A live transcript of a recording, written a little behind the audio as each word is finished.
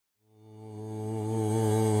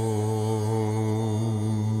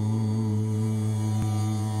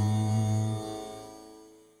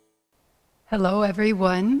Hello,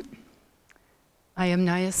 everyone. I am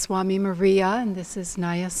Nayaswami Maria, and this is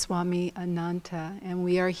Nayaswami Ananta, and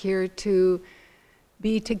we are here to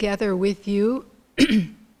be together with you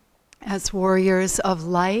as warriors of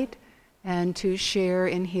light and to share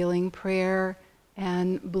in healing prayer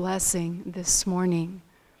and blessing this morning.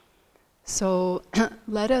 So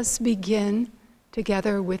let us begin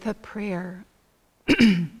together with a prayer.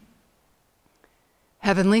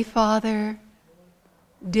 Heavenly Father,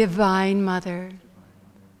 Divine Mother,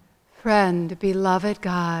 friend, beloved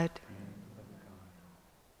God,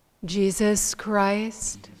 Jesus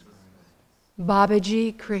Christ,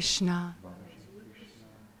 Babaji Krishna,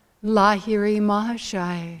 Lahiri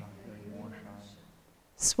Mahashai,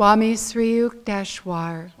 Swami Sri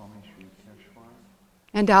Yukteswar,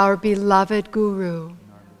 and our beloved Guru,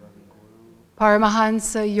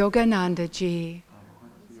 Paramahansa Yogananda Ji,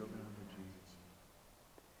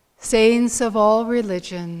 saints of all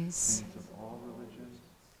religions,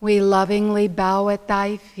 we lovingly bow at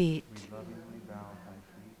thy feet.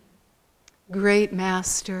 Great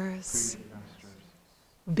masters,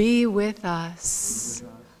 be with us.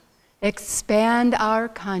 Expand our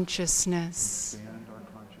consciousness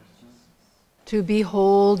to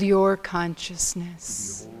behold your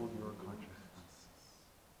consciousness,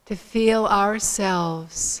 to feel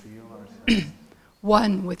ourselves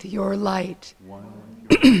one with your light.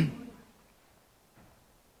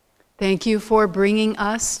 Thank you for bringing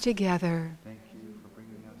us together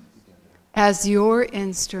as your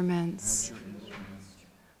instruments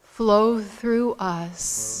flow through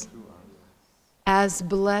us as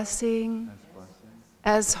blessing,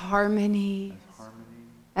 as harmony,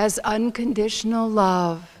 as unconditional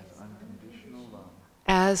love,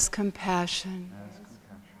 as compassion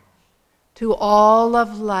to all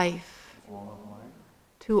of life,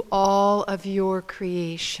 to all of your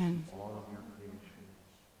creation.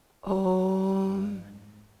 Om,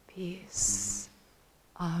 peace.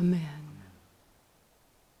 Amen.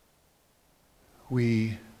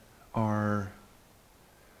 We are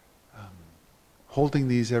holding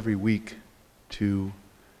these every week to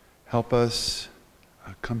help us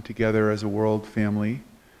come together as a world family.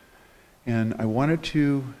 And I wanted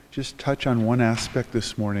to just touch on one aspect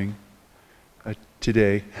this morning,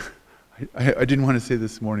 today. I didn't want to say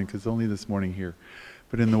this morning because only this morning here.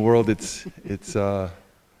 But in the world, it's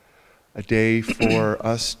a day for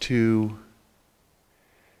us to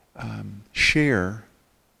share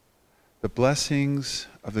the blessings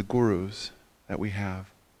of the gurus that we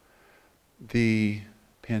have. The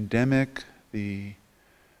pandemic, the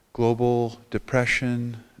global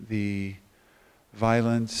depression, the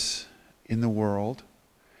violence in the world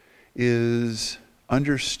is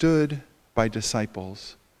understood by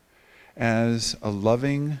disciples as a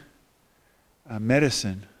loving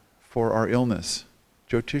medicine for our illness.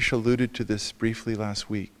 Jyotish alluded to this briefly last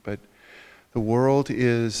week, but the world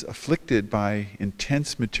is afflicted by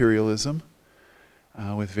intense materialism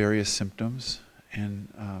with various symptoms and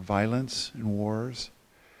violence and wars.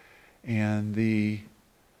 And the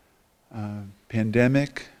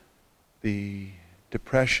pandemic, the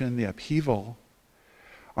depression, the upheaval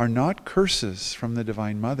are not curses from the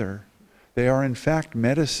Divine Mother. They are in fact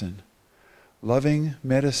medicine, loving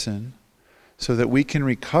medicine, so that we can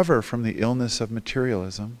recover from the illness of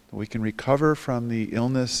materialism, we can recover from the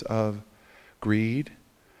illness of greed,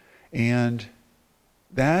 and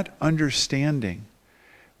that understanding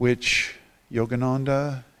which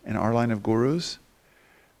Yogananda and our line of gurus,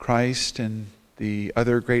 Christ and the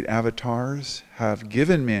other great avatars have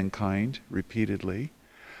given mankind repeatedly,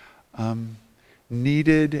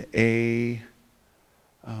 needed a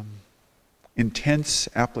intense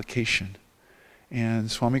application.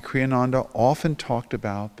 And Swami Kriyananda often talked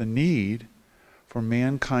about the need for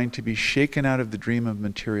mankind to be shaken out of the dream of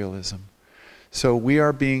materialism. So we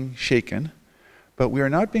are being shaken, but we are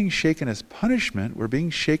not being shaken as punishment, we're being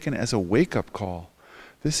shaken as a wake-up call.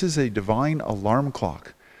 This is a divine alarm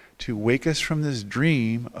clock to wake us from this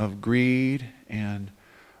dream of greed and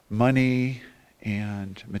money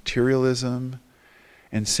and materialism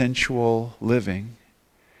and sensual living.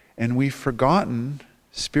 And we've forgotten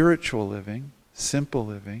spiritual living, simple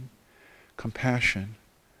living, compassion.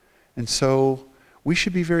 And so we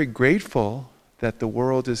should be very grateful that the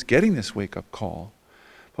world is getting this wake-up call.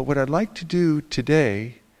 But what I'd like to do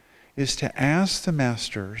today is to ask the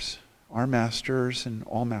masters, our masters and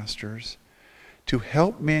all masters, to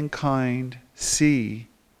help mankind see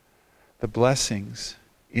the blessings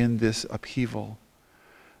in this upheaval,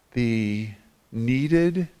 the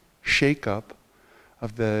needed shake-up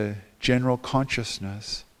of the general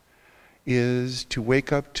consciousness is to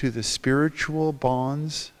wake up to the spiritual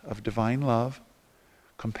bonds of divine love,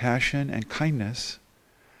 compassion, and kindness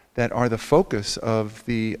that are the focus of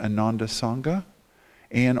the Ananda Sangha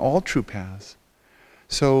and all true paths.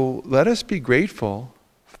 So let us be grateful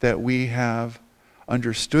that we have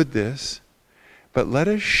understood this, but let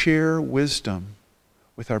us share wisdom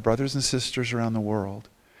with our brothers and sisters around the world.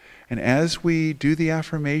 And as we do the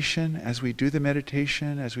affirmation, as we do the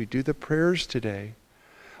meditation, as we do the prayers today,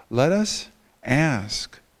 let us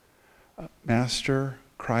ask Master,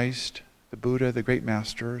 Christ, the Buddha, the great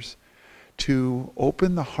masters, to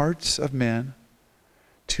open the hearts of men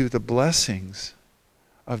to the blessings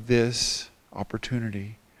of this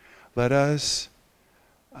opportunity. Let us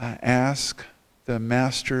ask the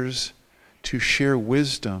masters to share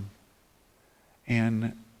wisdom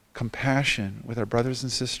and compassion with our brothers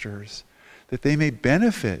and sisters, that they may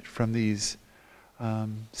benefit from these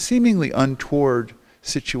seemingly untoward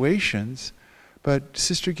situations. But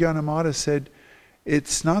Sister Gyanamata said,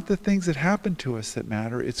 it's not the things that happen to us that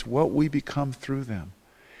matter, it's what we become through them.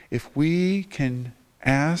 If we can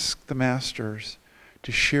ask the masters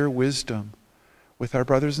to share wisdom with our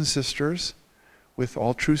brothers and sisters, with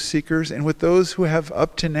all truth seekers, and with those who have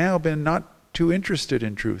up to now been not too interested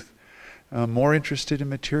in truth, more interested in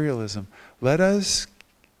materialism, let us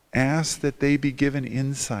ask that they be given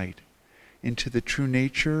insight into the true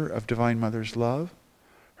nature of Divine Mother's love,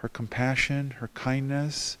 her compassion, her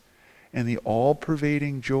kindness, and the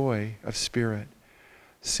all-pervading joy of spirit,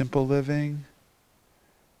 simple living,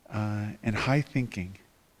 and high thinking.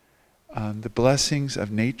 The blessings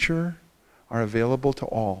of nature are available to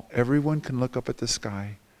all. Everyone can look up at the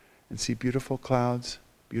sky and see beautiful clouds,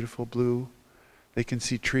 beautiful blue. They can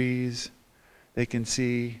see trees. They can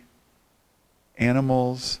see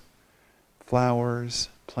animals, flowers,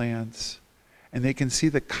 plants. And they can see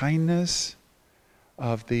the kindness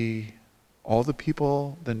of all the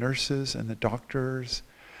people, the nurses and the doctors,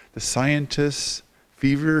 the scientists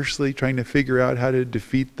feverishly trying to figure out how to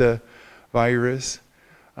defeat the virus,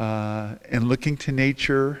 and looking to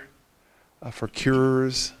nature for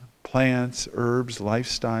cures, plants, herbs,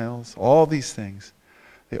 lifestyles, all these things.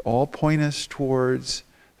 They all point us towards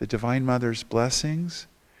the Divine Mother's blessings,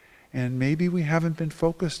 and maybe we haven't been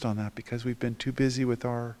focused on that because we've been too busy with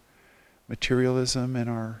our materialism and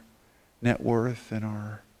our net worth and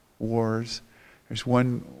our wars. There's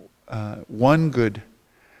one good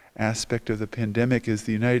aspect of the pandemic is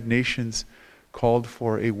the United Nations called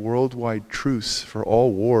for a worldwide truce for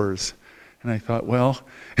all wars. And I thought, well,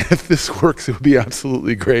 if this works, it would be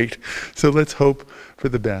absolutely great. So let's hope for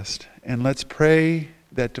the best. And let's pray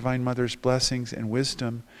that Divine Mother's blessings and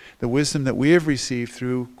wisdom, the wisdom that we have received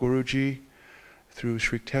through Guruji, through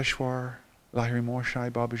Sri Yukteswar, Lahiri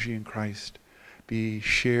Mohshai, Babaji, and Christ, be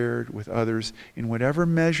shared with others in whatever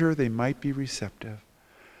measure they might be receptive.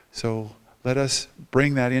 So let us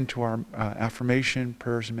bring that into our affirmation,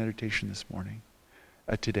 prayers, and meditation this morning,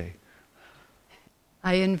 today.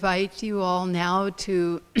 I invite you all now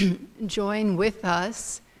to join with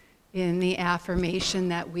us in the affirmation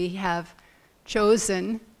that we have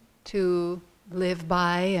chosen to live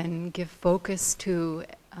by and give focus to,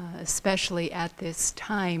 especially at this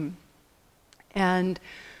time. And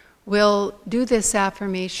we'll do this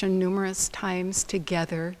affirmation numerous times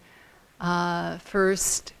together.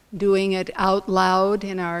 First, doing it out loud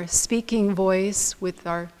in our speaking voice with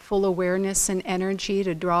our full awareness and energy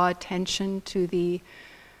to draw attention to the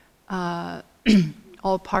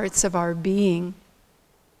all parts of our being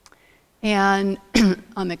and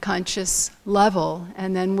on the conscious level.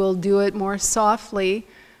 And then we'll do it more softly,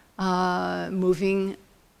 moving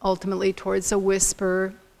ultimately towards a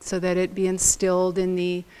whisper so that it be instilled in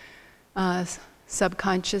the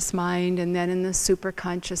subconscious mind and then in the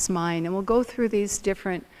superconscious mind. And we'll go through these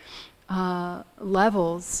different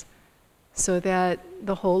levels so that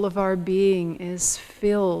the whole of our being is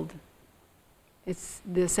filled. It's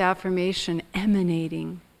this affirmation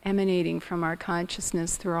emanating from our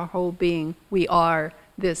consciousness through our whole being. We are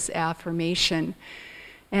this affirmation.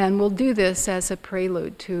 And we'll do this as a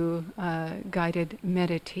prelude to guided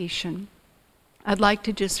meditation. I'd like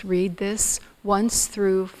to just read this once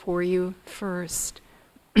through for you first.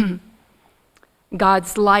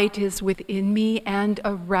 God's light is within me and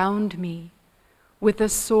around me, with the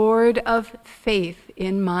sword of faith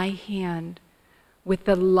in my hand, with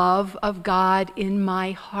the love of God in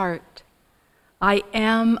my heart. I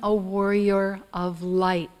am a warrior of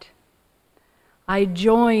light. I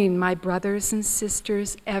join my brothers and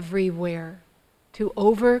sisters everywhere to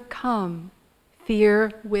overcome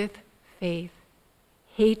fear with faith,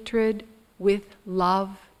 hatred with love,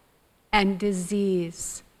 and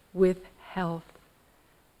disease with health.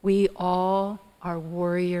 We all are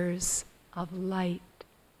warriors of light.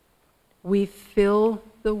 We fill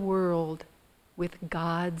the world with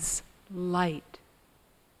God's light.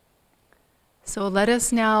 So let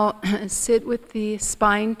us now sit with the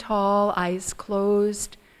spine tall, eyes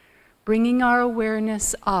closed, bringing our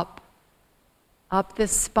awareness up the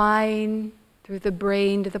spine, through the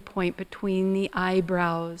brain to the point between the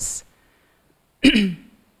eyebrows.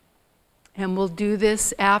 And we'll do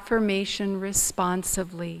this affirmation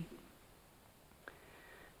responsively.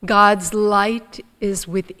 God's light is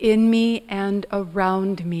within me and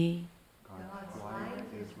around me. God's light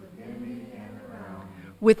is within me and around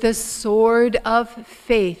me. With the sword of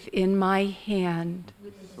faith in my hand.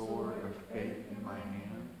 With the sword of faith in my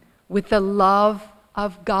hand. With the love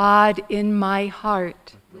of God in my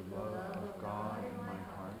heart. With the love of God in my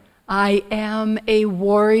heart. I am a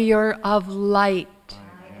warrior of light.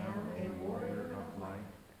 I am a warrior of light.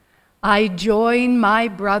 I join my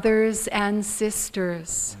brothers and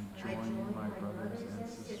sisters I join my brothers and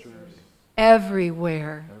sisters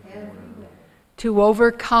everywhere everywhere to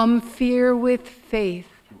overcome fear with faith,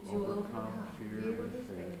 to overcome fear with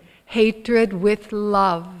faith, hatred with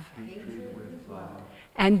love, hatred with love,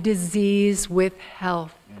 and disease with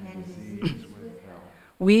health. and disease with health.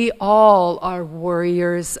 We all are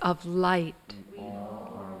warriors of light.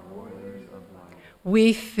 All are warriors of light.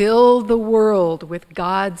 We fill the world with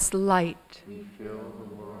God's light. We fill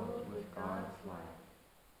the world with God's light.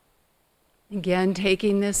 Again,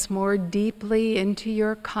 taking this more deeply into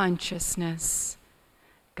your consciousness.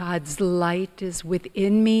 God's light is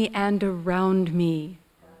within me and around me.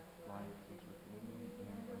 Light is within me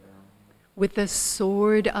and around me. With the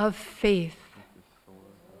sword of faith The sword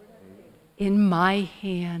of faith in my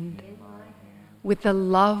hand. in my hand. With the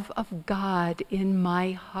love of God in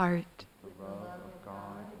my heart. The love of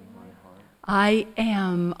God in my heart. I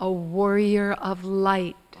am a warrior of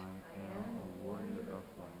light. I am a warrior of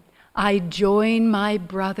light. I join my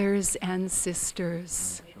brothers and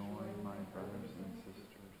sisters Join my brothers and sisters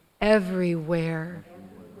everywhere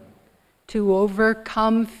everywhere to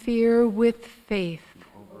overcome fear with faith, to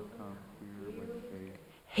overcome fear with faith,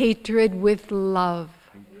 hatred with love,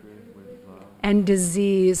 hatred with love, and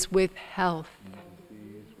disease with health. and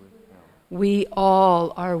disease with health. We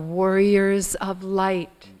all are warriors of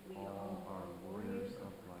light. All are warriors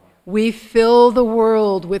of light. We fill the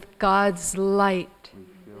world with God's light. We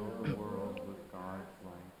fill the world with God's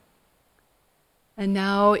light. And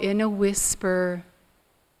now, in a whisper,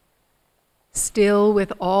 still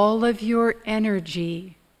with all of your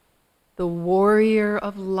energy, the warrior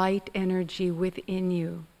of light energy within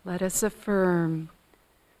you, let us affirm,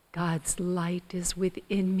 God's light is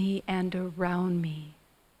within me and around me.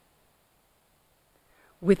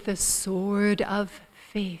 With the sword of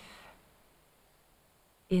faith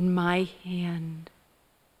in my hand,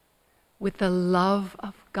 with the love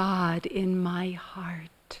of God in my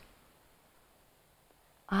heart,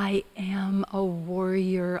 I am a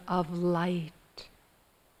warrior of light.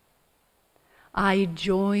 I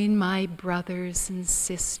join my brothers and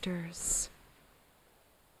sisters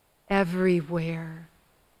everywhere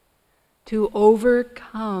to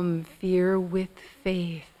overcome fear with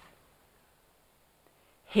faith,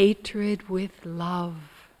 hatred with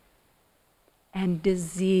love, and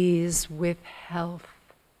disease with health.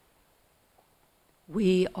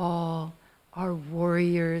 We all are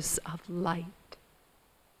warriors of light.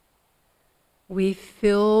 We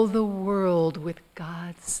fill the world with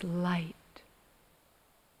God's light.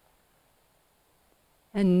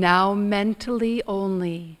 And now mentally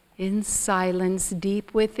only, in silence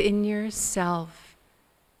deep within yourself,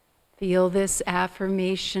 feel this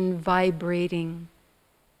affirmation vibrating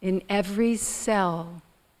in every cell,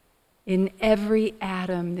 in every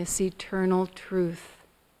atom, this eternal truth.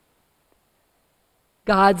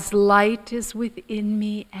 God's light is within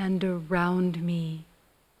me and around me.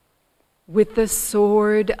 With the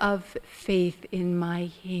sword of faith in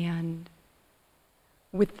my hand,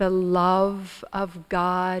 with the love of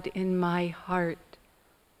God in my heart,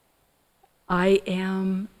 I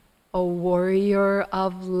am a warrior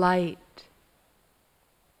of light.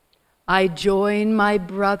 I join my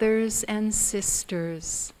brothers and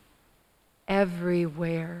sisters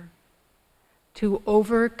everywhere to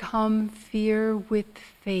overcome fear with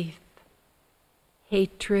faith,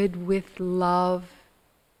 hatred with love,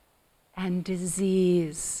 and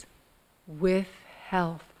disease with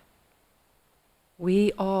health.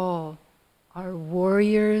 We all are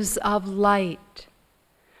warriors of light.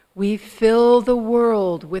 We fill the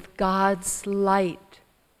world with God's light.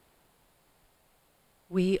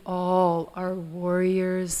 We all are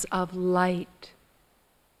warriors of light.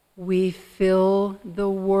 We fill the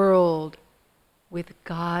world with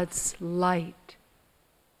God's light.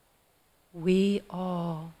 We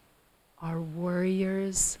all are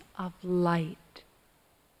warriors of light.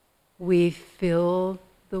 We fill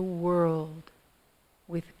the world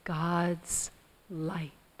with God's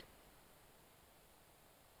light.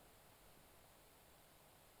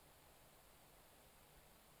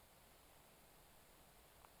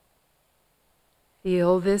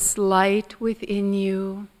 Feel this light within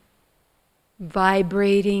you,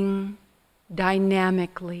 vibrating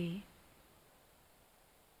dynamically.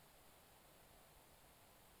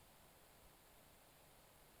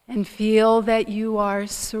 And feel that you are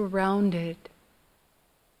surrounded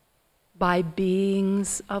by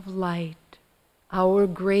beings of light, our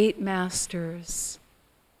great masters.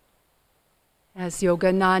 As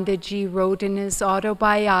Yogananda ji wrote in his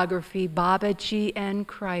autobiography, Babaji and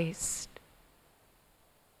Christ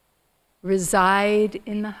reside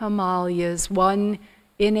in the Himalayas, one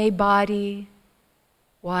in a body,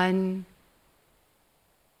 one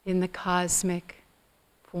in the cosmic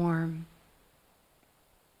form,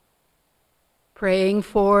 praying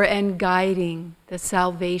for and guiding the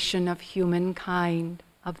salvation of humankind,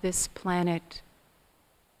 of this planet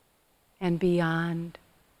and beyond.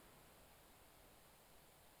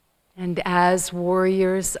 And as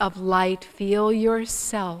warriors of light, feel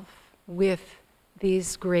yourself with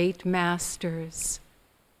these great masters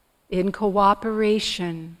in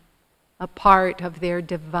cooperation, a part of their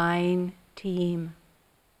divine team.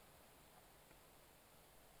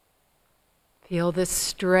 Feel the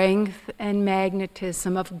strength and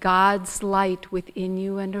magnetism of God's light within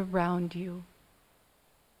you and around you.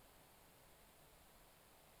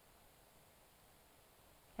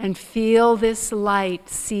 And feel this light,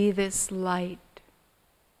 see this light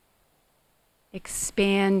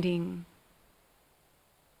expanding,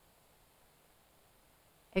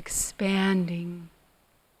 expanding,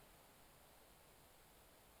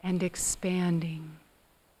 and expanding.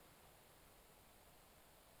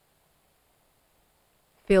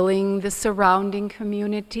 Filling the surrounding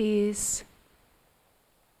communities,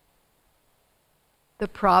 the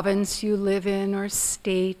province you live in or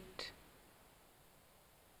state,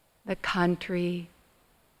 the country.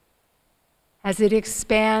 As it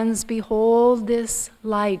expands, behold this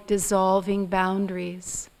light dissolving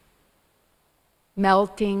boundaries,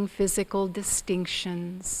 melting physical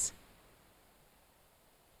distinctions.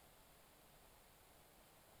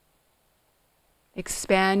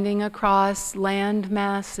 Expanding across land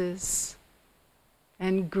masses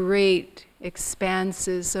and great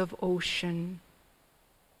expanses of ocean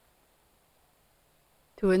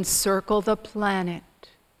to encircle the planet,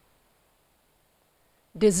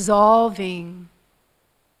 dissolving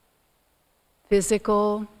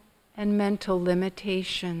physical and mental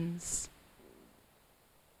limitations,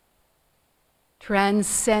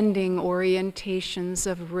 transcending orientations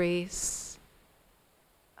of race,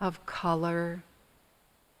 of color,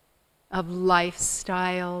 of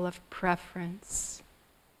lifestyle, of preference,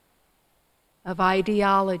 of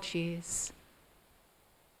ideologies,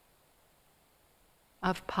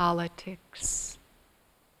 of politics.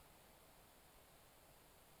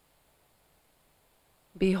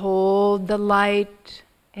 Behold the light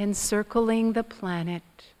encircling the planet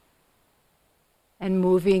and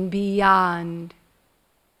moving beyond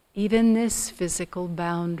even this physical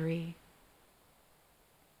boundary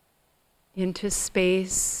into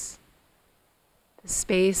space, the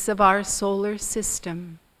space of our solar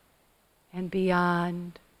system and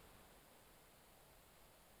beyond.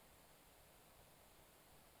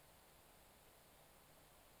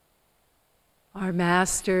 Our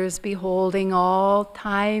masters, beholding all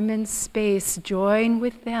time and space, join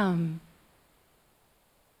with them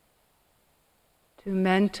to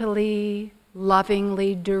mentally,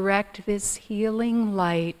 lovingly direct this healing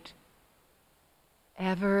light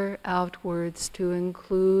ever outwards to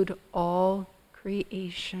include all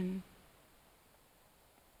creation.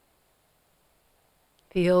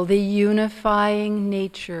 Feel the unifying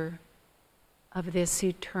nature of this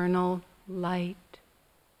eternal light,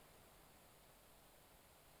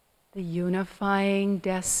 the unifying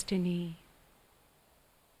destiny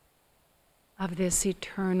of this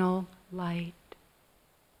eternal light.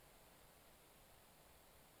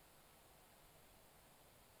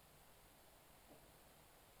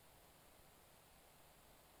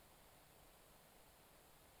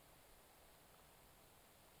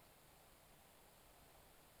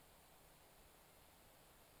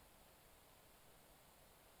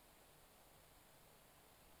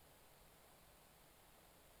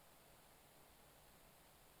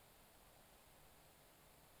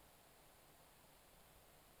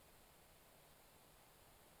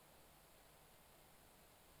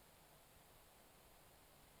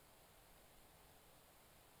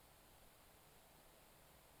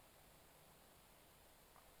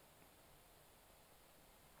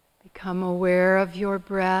 Become aware of your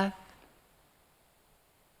breath.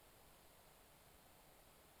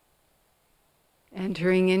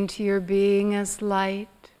 Entering into your being as light.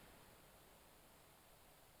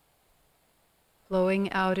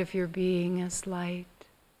 Flowing out of your being as light.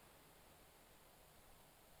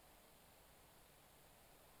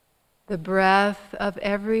 The breath of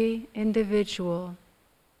every individual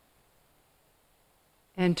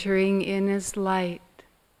entering in as light,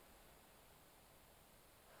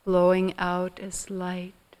 flowing out as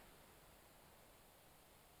light.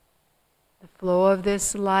 The flow of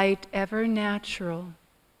this light ever natural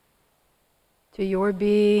to your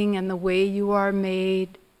being and the way you are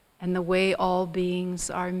made and the way all beings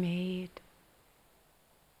are made.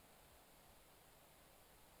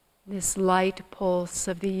 This light pulse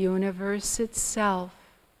of the universe itself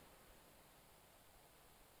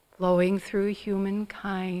flowing through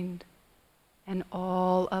humankind and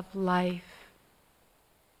all of life.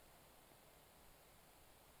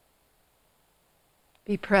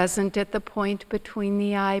 Be present at the point between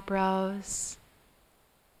the eyebrows.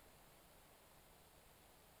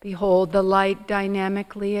 Behold the light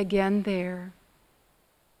dynamically again there.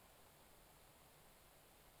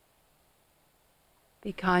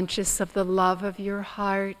 Be conscious of the love of your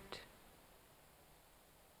heart,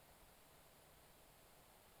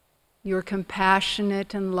 your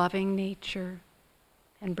compassionate and loving nature,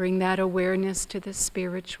 and bring that awareness to the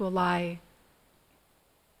spiritual eye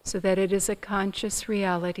so that it is a conscious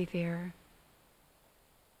reality there.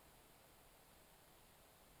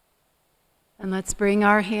 And let's bring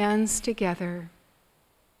our hands together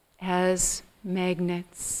as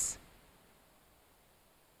magnets.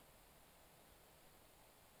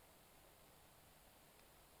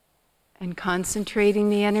 And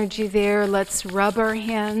concentrating the energy there, let's rub our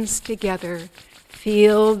hands together.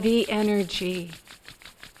 Feel the energy.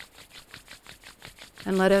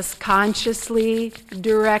 And let us consciously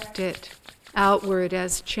direct it outward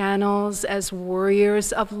as channels, as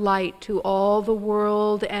warriors of light to all the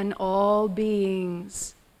world and all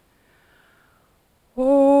beings.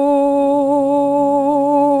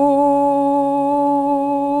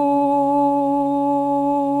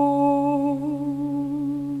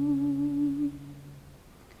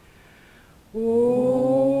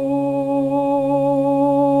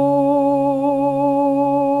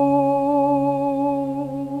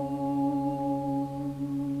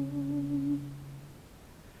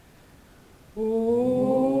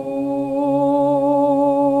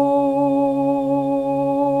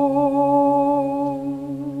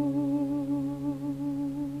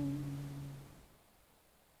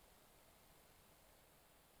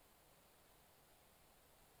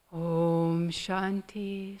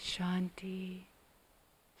 Shanti, Shanti,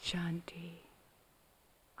 Shanti.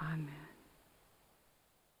 Amen.